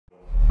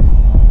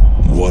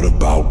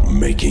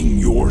making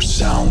your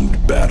sound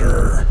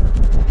better.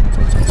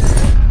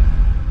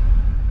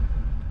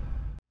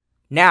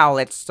 Now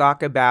let's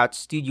talk about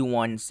Studio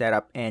One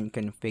setup and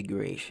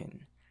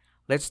configuration.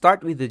 Let's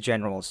start with the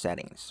general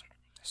settings.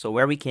 So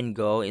where we can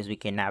go is we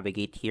can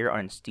navigate here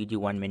on Studio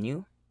One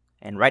menu,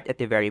 and right at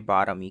the very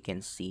bottom you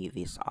can see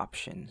these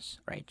options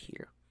right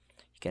here.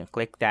 You can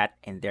click that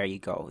and there you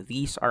go.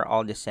 These are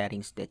all the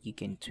settings that you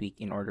can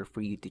tweak in order for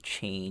you to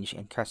change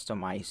and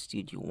customize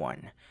Studio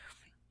One.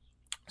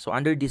 So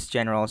under these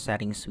general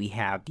settings, we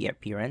have the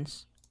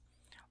appearance,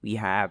 we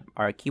have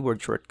our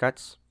keyboard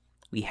shortcuts,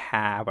 we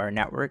have our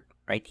network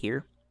right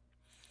here.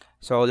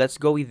 So let's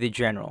go with the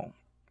general.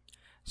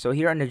 So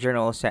here on the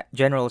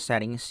general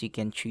settings, you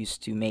can choose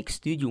to make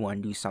Studio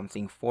One do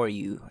something for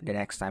you the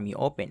next time you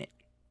open it.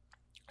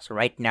 So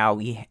right now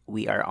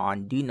we are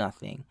on do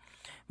nothing,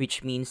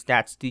 which means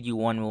that Studio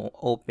One will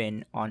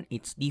open on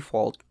its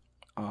default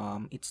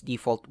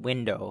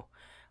window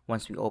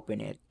once we open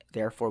it.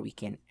 Therefore, we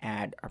can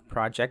add a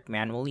project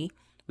manually.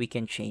 We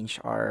can change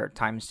our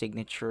time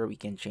signature. We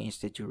can change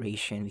the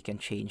duration. We can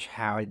change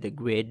how the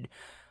grid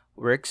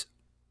works,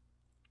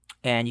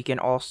 and you can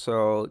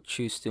also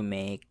choose to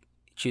make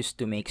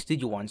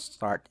Studio One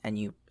start a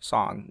new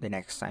song the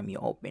next time you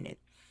open it.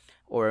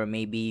 Or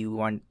maybe you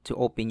want to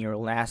open your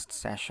last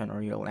session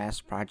or your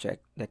last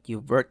project that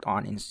you've worked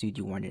on in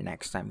Studio One the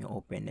next time you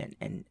open it,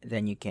 and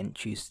then you can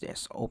choose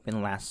this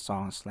open last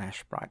song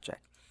 /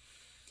 project.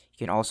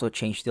 You can also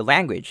change the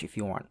language if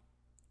you want.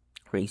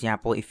 For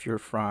example, if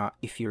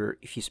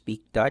you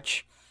speak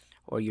Dutch,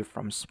 or you're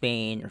from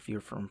Spain, or if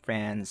you're from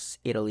France,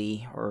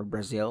 Italy, or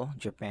Brazil,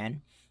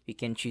 Japan, you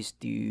can choose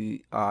to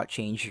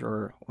change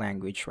your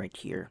language right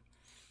here.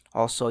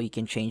 Also, you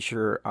can change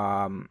your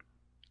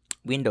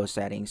window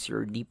settings,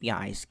 your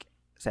DPI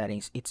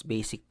settings. It's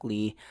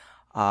basically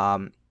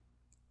how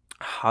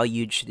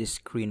huge this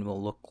screen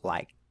will look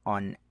like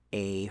on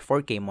a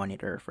 4K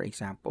monitor, for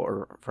example,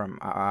 or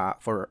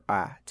for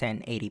a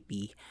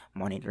 1080p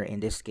monitor. In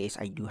this case,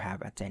 I do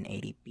have a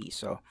 1080p,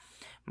 so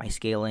my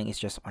scaling is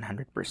just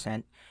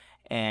 100%.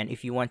 And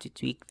if you want to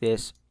tweak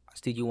this,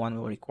 Studio One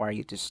will require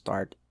you to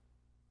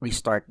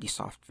restart the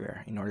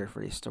software in order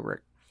for this to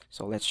work.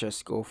 So let's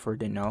just go for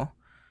the no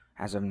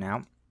as of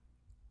now.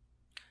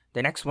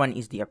 The next one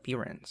is the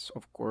appearance.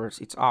 Of course,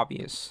 it's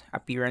obvious.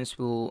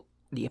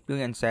 The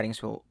appearance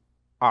settings will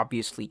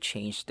obviously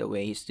change the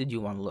way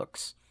Studio One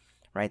looks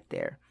right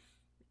there.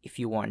 If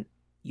you want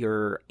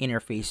your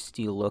interface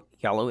to look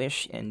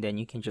yellowish, and then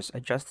you can just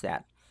adjust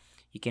that.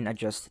 You can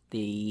adjust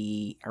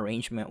the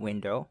arrangement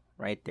window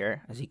right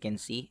there. As you can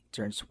see, it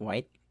turns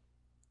white.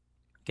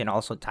 You can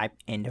also type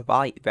in the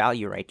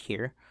value right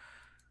here.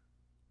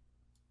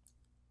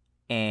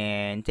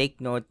 And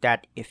take note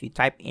that if you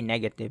type in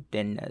negative,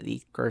 then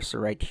the cursor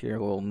right here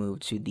will move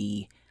to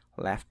the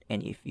left.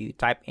 And if you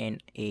type in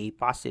a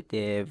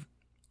positive,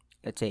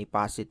 let's say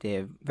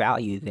positive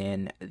value,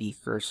 then the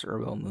cursor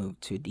will move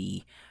to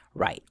the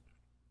right.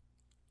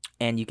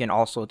 And you can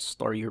also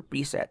store your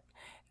preset.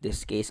 In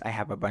this case, I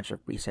have a bunch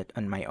of preset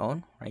on my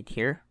own right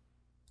here.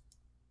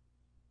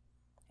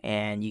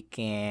 And you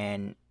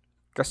can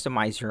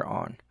customize your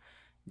own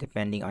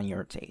depending on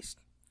your taste.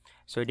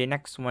 So the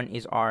next one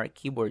is our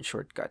keyboard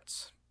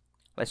shortcuts.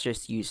 Let's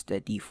just use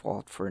the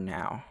default for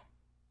now,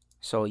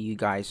 so you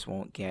guys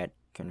won't get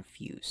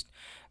confused.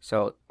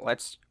 So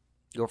let's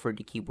go for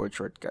the keyboard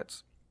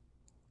shortcuts.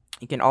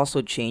 You can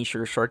also change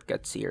your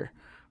shortcuts here.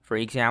 For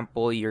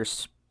example, your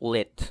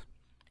split.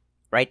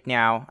 Right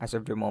now, as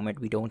of the moment,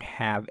 we don't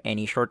have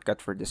any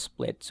shortcut for the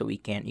split, so you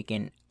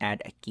can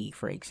add a key.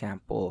 For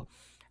example,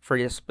 for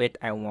the split,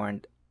 I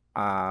want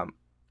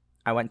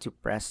to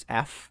press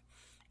F,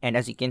 and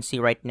as you can see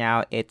right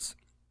now, it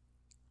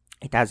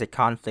has a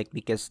conflict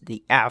because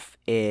the F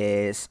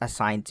is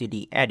assigned to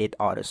the edit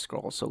auto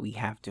scroll, so we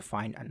have to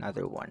find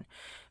another one.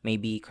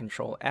 Maybe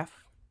Control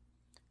F.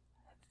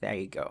 There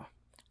you go.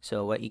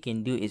 So what you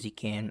can do is you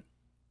can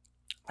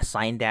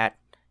assign that,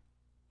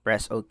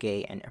 press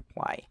OK, and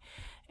apply.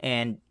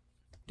 And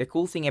the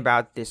cool thing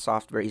about this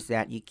software is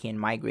that you can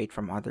migrate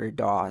from other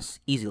DAWs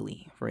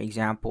easily. For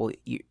example,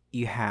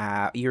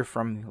 you're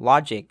from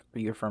Logic, or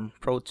you're from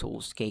Pro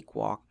Tools,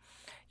 Cakewalk.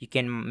 You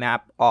can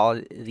map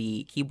all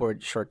the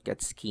keyboard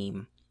shortcut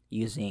scheme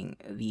using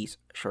these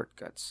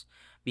shortcuts,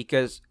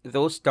 because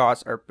those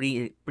DAWs are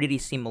pretty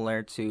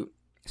similar to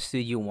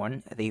Studio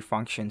One. They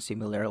function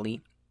similarly.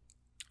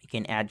 You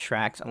can add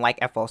tracks.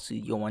 Unlike FL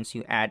Studio, once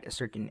you add a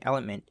certain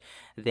element,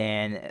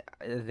 then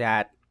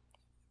that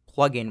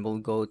plugin will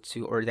go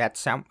to, or that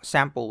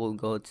sample will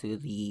go to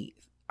the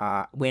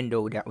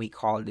window that we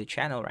call the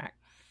channel rack.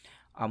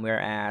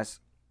 Whereas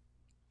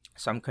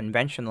some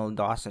conventional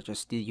DAWs such as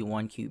Studio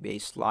One,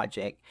 Cubase,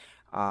 Logic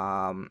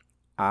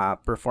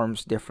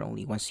performs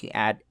differently. Once you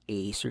add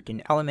a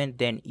certain element,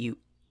 then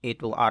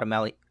it will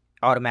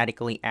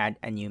automatically add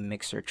a new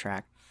mixer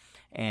track,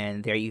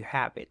 and there you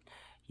have it.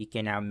 You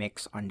can now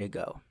mix on the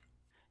go.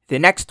 The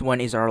next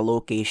one is our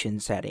location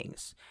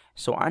settings.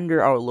 So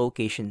under our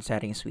location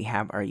settings, we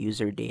have our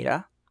user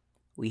data,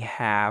 we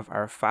have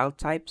our file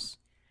types,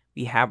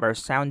 we have our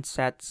sound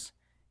sets,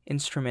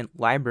 instrument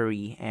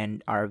library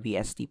and our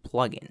VST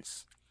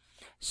plugins.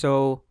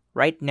 So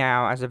right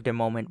now, as of the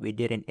moment, we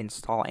didn't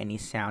install any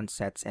sound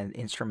sets and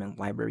instrument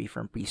library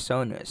from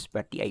PreSonus,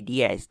 but the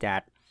idea is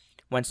that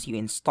once you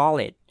install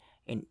it,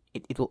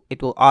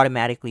 it will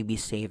automatically be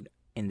saved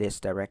in this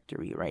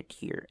directory right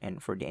here.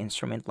 And for the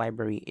instrument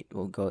library, it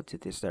will go to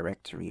this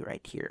directory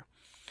right here.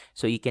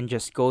 So you can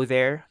just go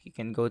there, you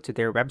can go to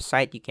their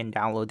website, you can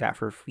download that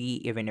for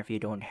free, even if you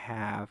don't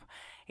have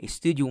a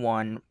Studio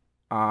One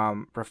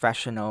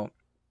professional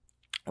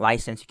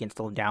license, you can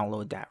still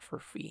download that for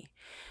free.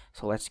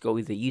 So let's go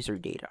with the user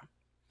data.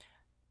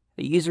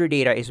 The user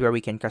data is where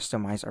we can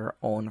customize our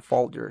own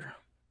folder.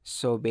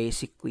 So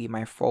basically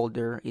my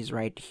folder is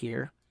right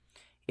here.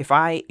 If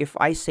I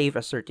save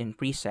a certain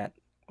preset,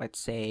 let's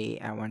say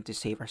I want to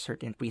save a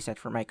certain preset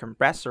for my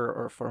compressor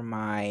or for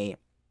my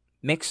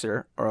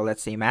mixer, or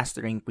let's say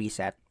mastering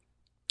preset,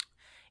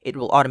 it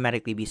will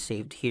automatically be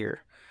saved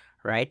here,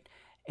 right?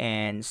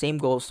 And same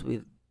goes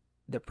with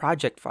the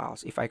project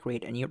files. If I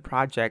create a new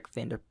project,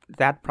 then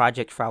that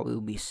project file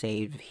will be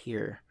saved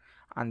here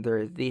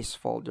under this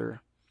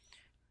folder.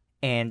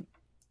 And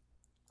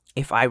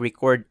if I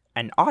record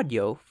an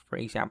audio, for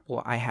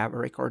example, I have a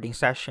recording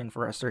session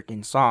for a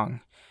certain song,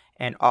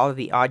 and all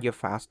the audio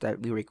files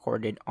that we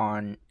recorded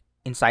on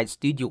inside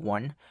Studio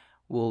One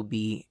will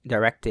be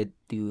directed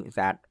to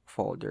that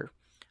folder.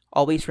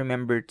 Always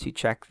remember to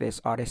check this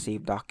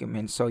autosave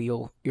document so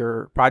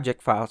your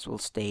project files will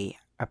stay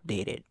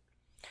updated.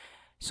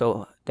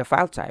 So the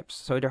file types.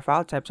 So the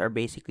file types are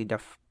basically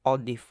all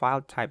the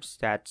file types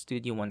that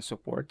Studio One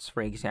supports.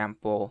 For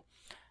example,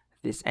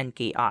 this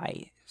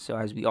NKI. So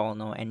as we all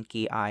know,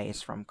 NKI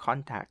is from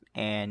Kontakt,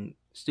 and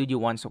Studio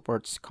One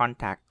supports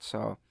Kontakt,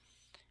 so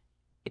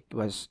it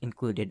was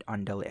included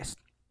on the list.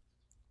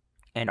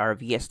 And our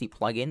VST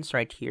plugins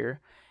right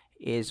here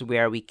is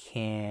where we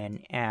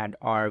can add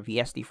our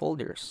VST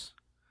folders,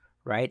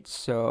 right?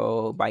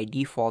 So by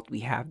default, we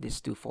have these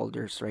two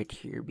folders right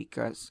here,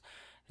 because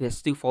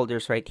these two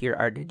folders right here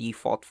are the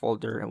default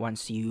folder.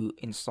 Once you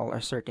install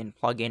a certain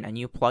plugin, a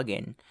new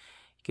plugin,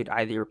 it could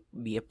either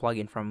be a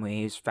plugin from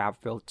Waves,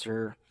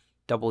 FabFilter,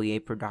 WA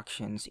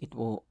Productions, it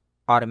will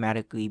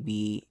automatically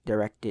be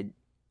directed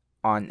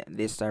on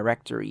this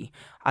directory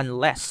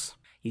unless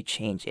you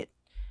change it.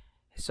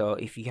 So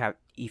if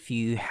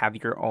you have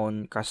your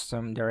own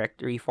custom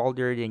directory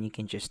folder, then you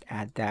can just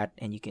add that,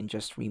 and you can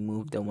just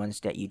remove the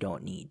ones that you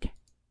don't need.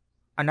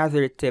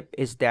 Another tip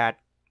is that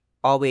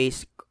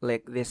always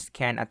click this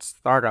scan at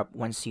startup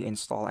once you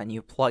install a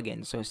new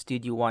plugin. So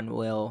Studio One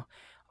will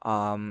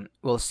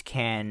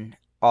scan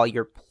all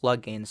your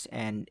plugins,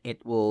 and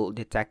it will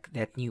detect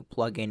that new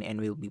plugin and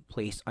will be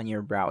placed on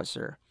your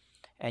browser.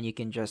 And you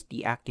can just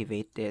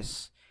deactivate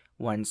this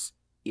once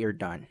you're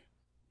done.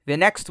 The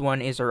next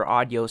one is our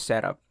audio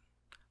setup,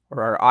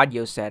 or our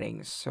audio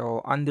settings.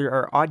 So under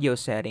our audio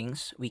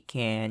settings, we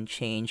can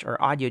change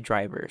our audio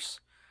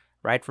drivers,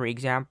 right? For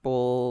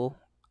example,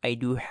 I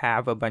do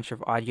have a bunch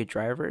of audio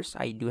drivers.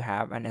 I do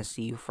have an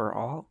SCU for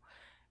all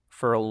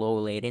for low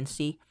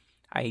latency.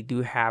 I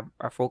do have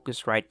a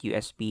Focusrite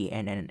USB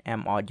and an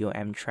M Audio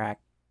M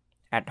track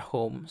at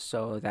home,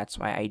 so that's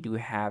why I do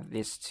have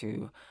these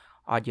two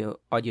audio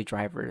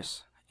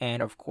drivers,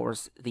 and of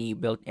course the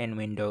built-in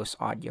Windows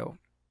audio.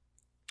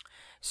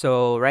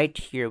 So right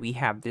here we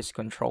have this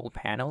control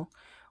panel.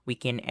 We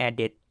can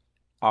edit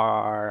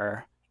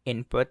our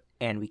input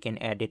and we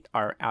can edit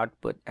our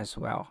output as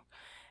well.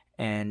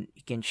 And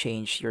you can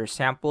change your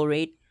sample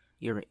rate,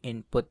 your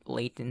input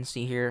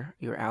latency latency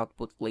your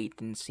output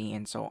latency,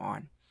 and so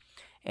on.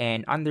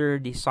 And under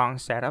the song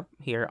setup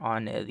here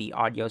on the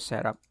audio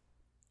setup,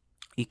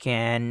 you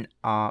can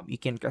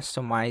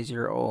customize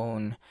your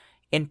own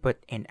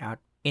inputs and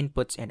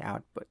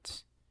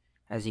outputs.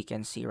 As you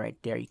can see right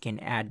there, you can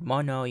add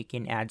mono, you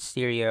can add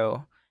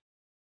stereo.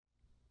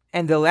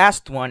 And the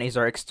last one is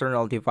our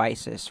external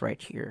devices right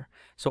here.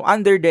 So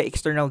under the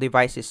external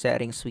devices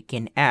settings, we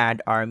can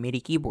add our MIDI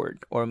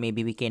keyboard, or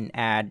maybe we can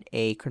add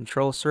a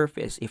control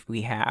surface if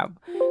we have.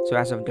 So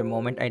as of the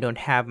moment, I don't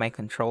have my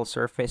control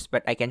surface,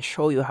 but I can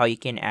show you how you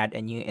can add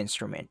a new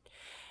instrument.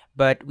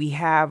 But we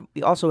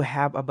also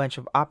have a bunch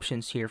of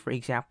options here. For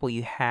example,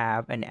 you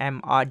have an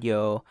M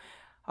Audio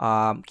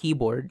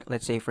keyboard.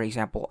 Let's say, for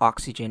example,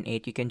 Oxygen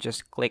 8. You can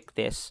just click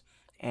this,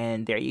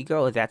 and there you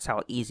go. That's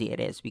how easy it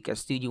is, because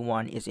Studio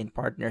One is in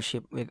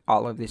partnership with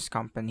all of these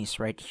companies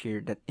right here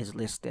that is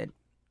listed.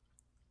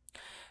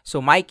 So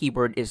my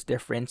keyboard is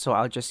different, so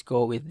I'll just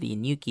go with the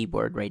new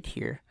keyboard right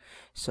here.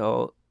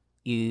 So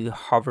you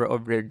hover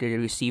over the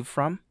receive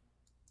from,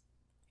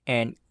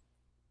 and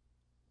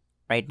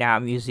right now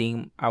I'm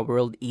using a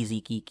World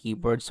Easy Key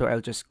keyboard, so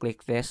I'll just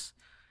click this,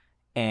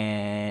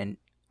 and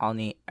I'll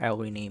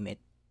rename it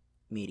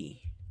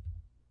MIDI.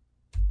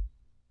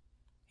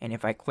 And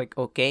if I click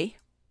OK,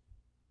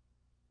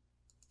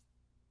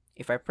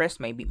 if I press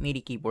my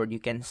MIDI keyboard, you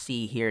can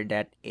see here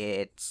that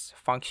it's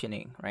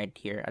functioning right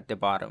here at the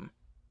bottom.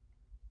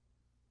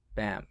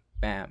 Bam,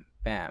 bam,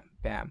 bam,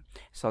 bam.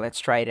 So let's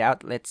try it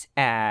out. Let's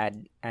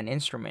add an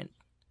instrument.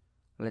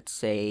 Let's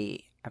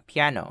say a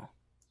piano.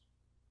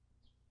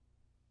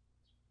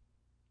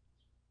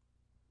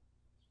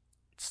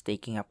 It's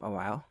taking up a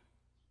while.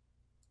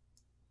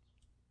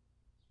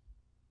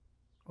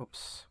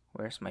 Oops,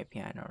 where's my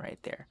piano? Right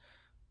there.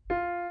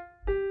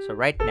 So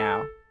right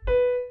now,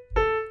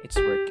 it's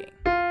working.